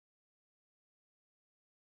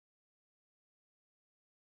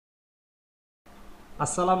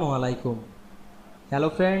Assalamu Walaikum. Hello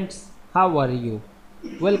friends, how are you?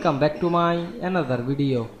 Welcome back to my another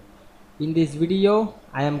video. In this video,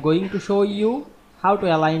 I am going to show you how to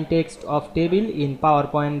align text of table in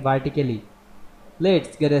PowerPoint vertically.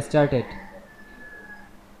 Let's get started.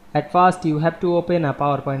 At first, you have to open a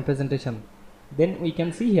PowerPoint presentation. Then we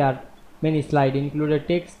can see here many slides included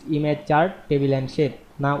text, image, chart, table and shape.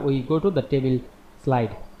 Now we go to the table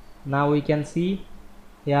slide. Now we can see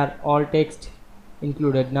here all text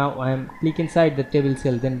included. Now I am click inside the table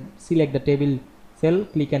cell, then select the table cell,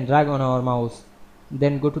 click and drag on our mouse,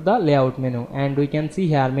 then go to the layout menu, and we can see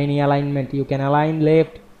here many alignment. You can align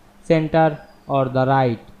left, center or the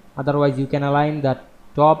right. Otherwise you can align the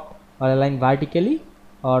top or align vertically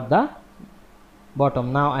or the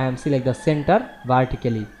bottom. Now I am select the center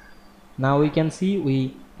vertically. Now we can see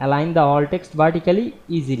we align the all text vertically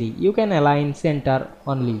easily. You can align center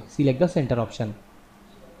only, select the center option.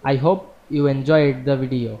 I hope you enjoyed the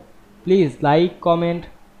video. Please like, comment,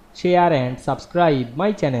 share and subscribe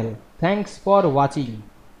my channel. Thanks for watching.